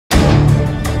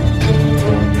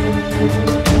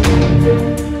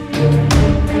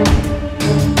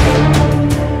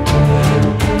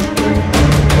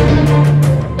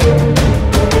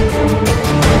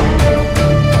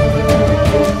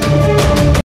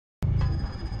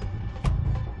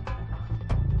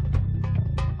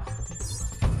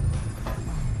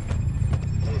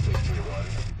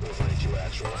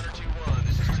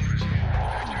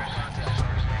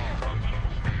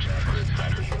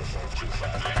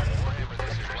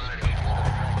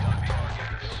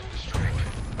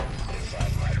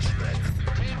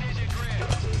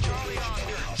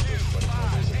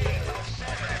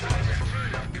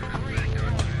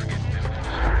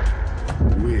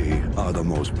the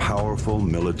most powerful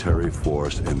military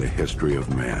force in the history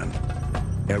of man.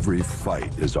 Every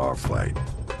fight is our fight.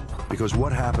 Because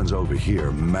what happens over here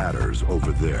matters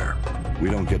over there. We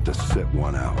don't get to sit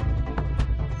one out.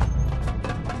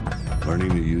 Learning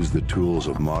to use the tools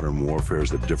of modern warfare is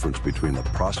the difference between the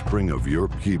prospering of your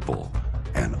people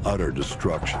and utter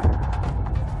destruction.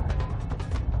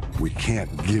 We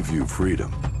can't give you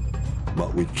freedom,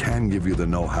 but we can give you the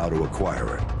know-how to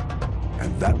acquire it.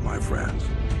 And that, my friends,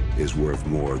 is worth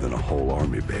more than a whole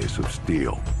army base of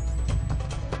steel.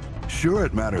 Sure,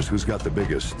 it matters who's got the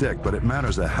biggest stick, but it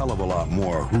matters a hell of a lot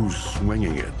more who's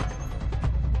swinging it.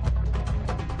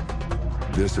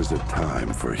 This is a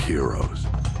time for heroes,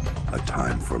 a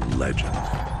time for legends.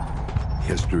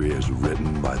 History is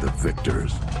written by the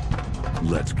victors.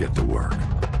 Let's get to work.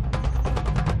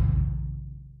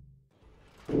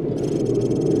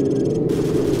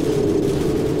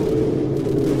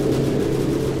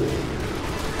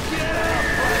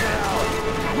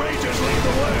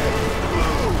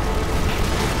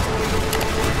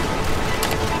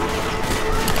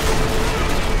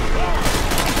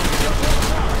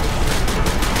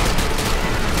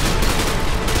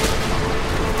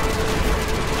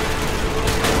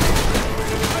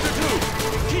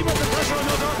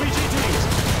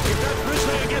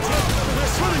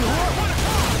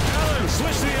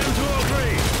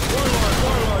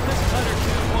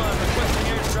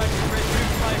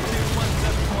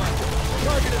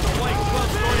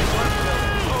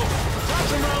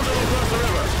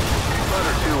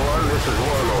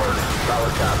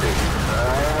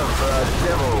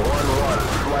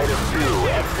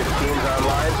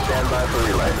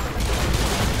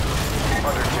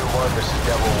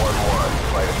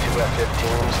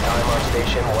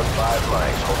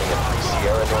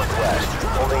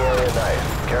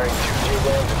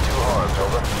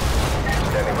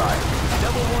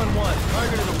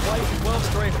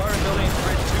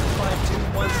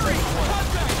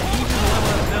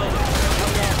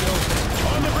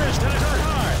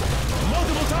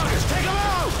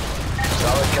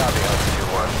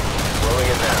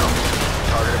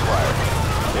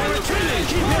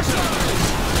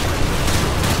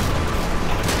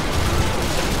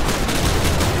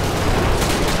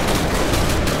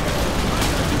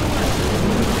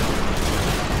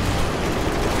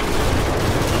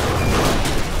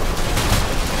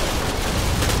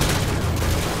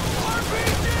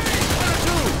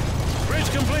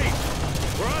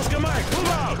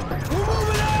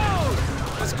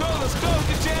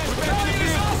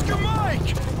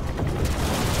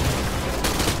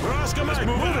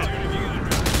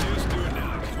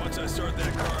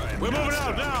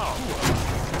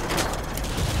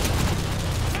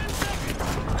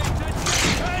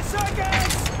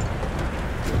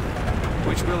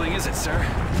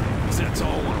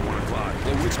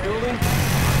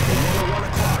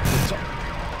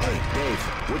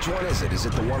 Is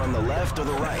it the one on the left or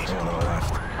the right? On the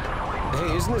left.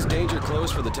 Hey, isn't this danger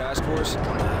close for the task force?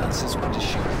 This is when to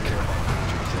shoot. Careful.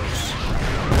 Danger close.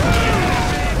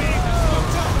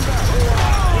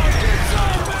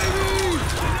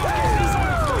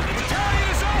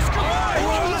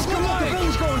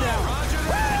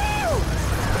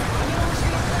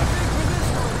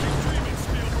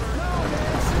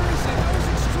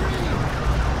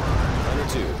 Hunter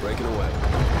 2, breaking away.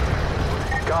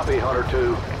 Copy, Hunter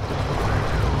 2.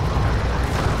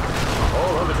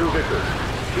 All Hunter 2 victors,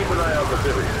 keep an eye out for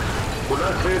civvies. We're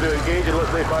not clear to engage unless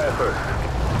they fire first.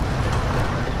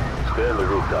 Stay on the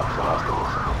rooftops, the hostiles.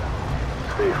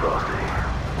 Stay frosty.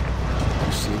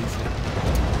 You see anything?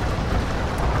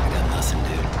 I got nothing,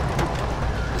 dude.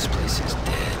 This place is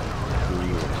dead. Who are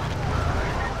you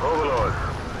with? Overlord,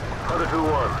 Hunter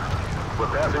 2-1.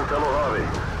 We're passing Fellow Harvey.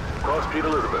 Cross Street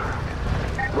Elizabeth.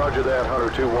 Roger that,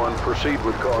 Hunter 2-1. Proceed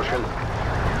with caution.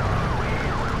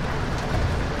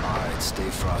 Stay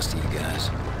frosty, you guys.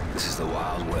 This is the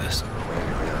Wild West.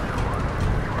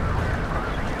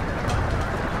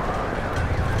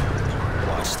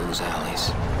 Watch those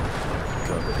alleys.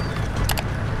 Cover.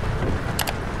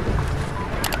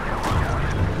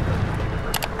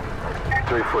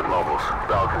 3-foot mobiles.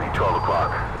 Balcony, 12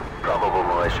 o'clock. Probable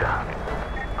militia.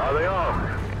 Are they armed?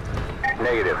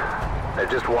 Negative. They're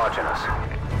just watching us.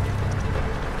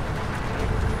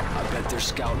 I bet they're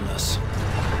scouting us.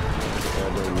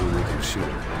 Although we can shoot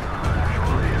him.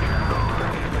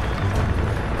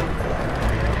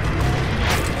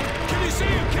 Can you see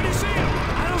him? Can you see him?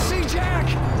 I don't see Jack!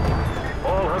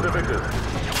 All Hunter victors.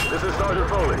 This is Sergeant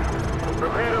Foley.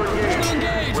 Prepare to engage.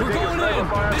 Engage! We're going in!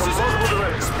 Fire This from is multiple it!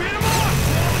 directions. Speed him up!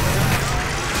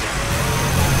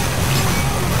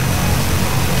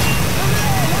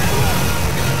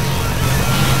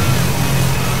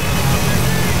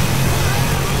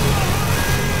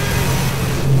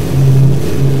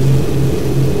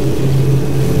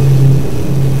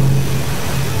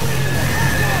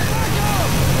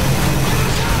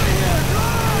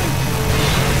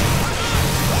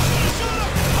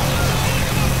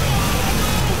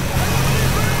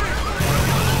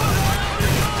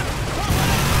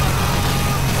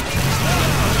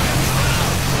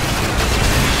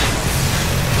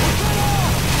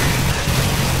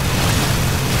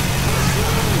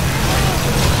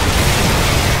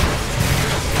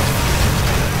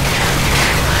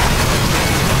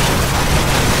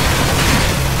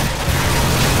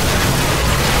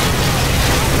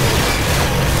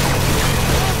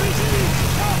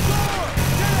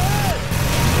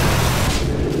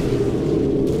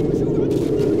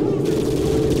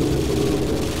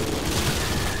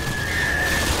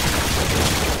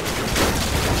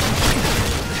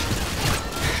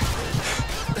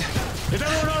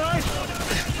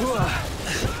 around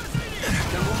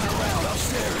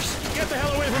upstairs. Get the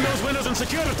hell away from those windows and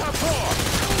secure the top floor!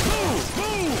 Move!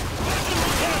 Move!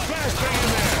 Get a flashbang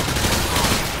in there!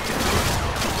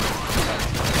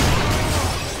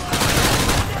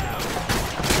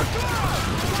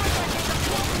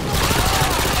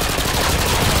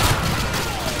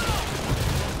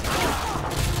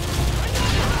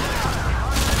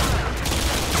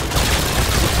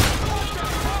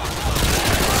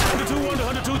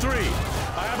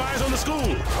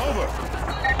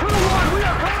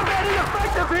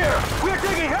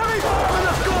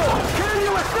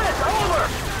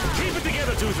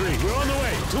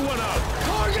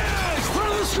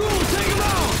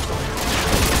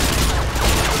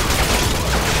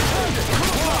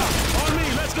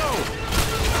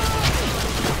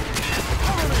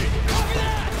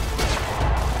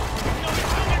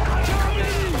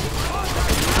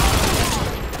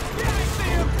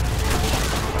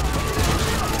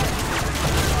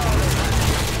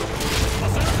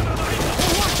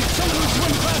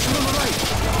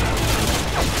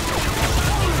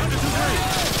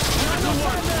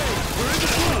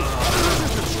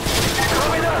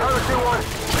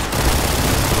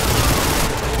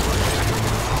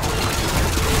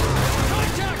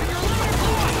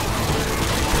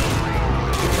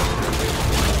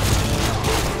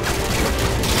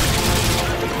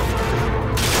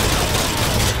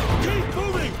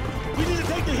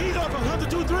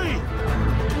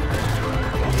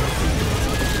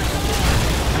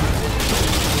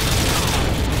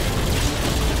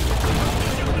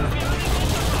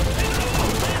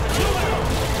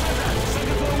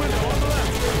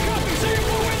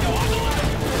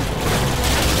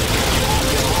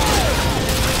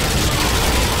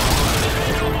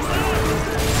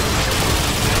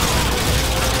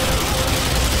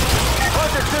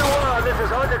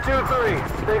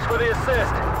 Thanks for the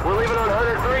assist. We're leaving on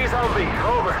 103 zombie.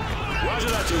 Over. Roger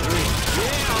that, 2-3.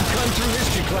 Yeah, I'm cutting through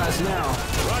history class now.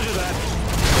 Roger that.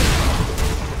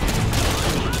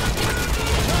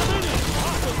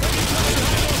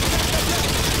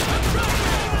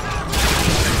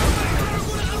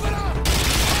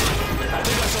 I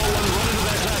think I saw one run into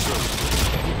that classroom.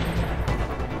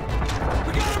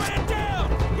 We got a man down!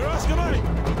 We're Oscar Money.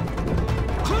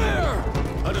 Clear!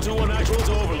 102-1 actual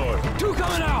to Overlord. 2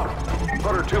 coming out!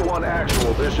 102-1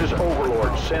 actual, this is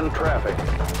Overlord. Send traffic.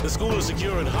 The school is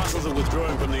secure and hostiles are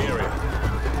withdrawing from the area.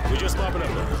 We're just mopping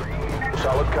up there.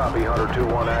 Solid copy,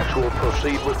 102-1 actual.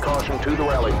 Proceed with caution to the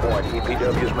rally point.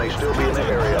 EPWs may still be in the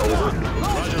area. Over.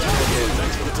 Roger that.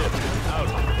 Thanks for the tip. Out.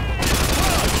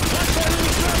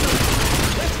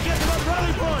 Let's get to the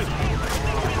rally point!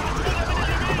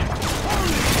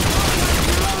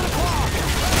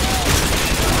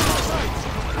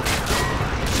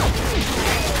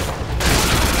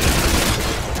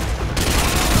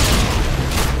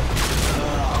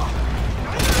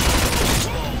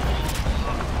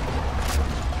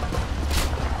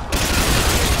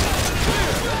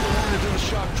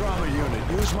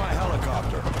 Use my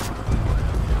helicopter.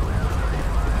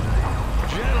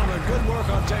 Gentlemen, good work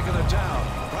on taking the town.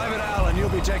 Private Allen, you'll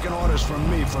be taking orders from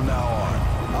me from now on.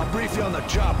 I'll brief you on the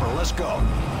chopper. Let's go.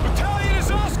 Battalion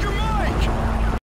is Oscar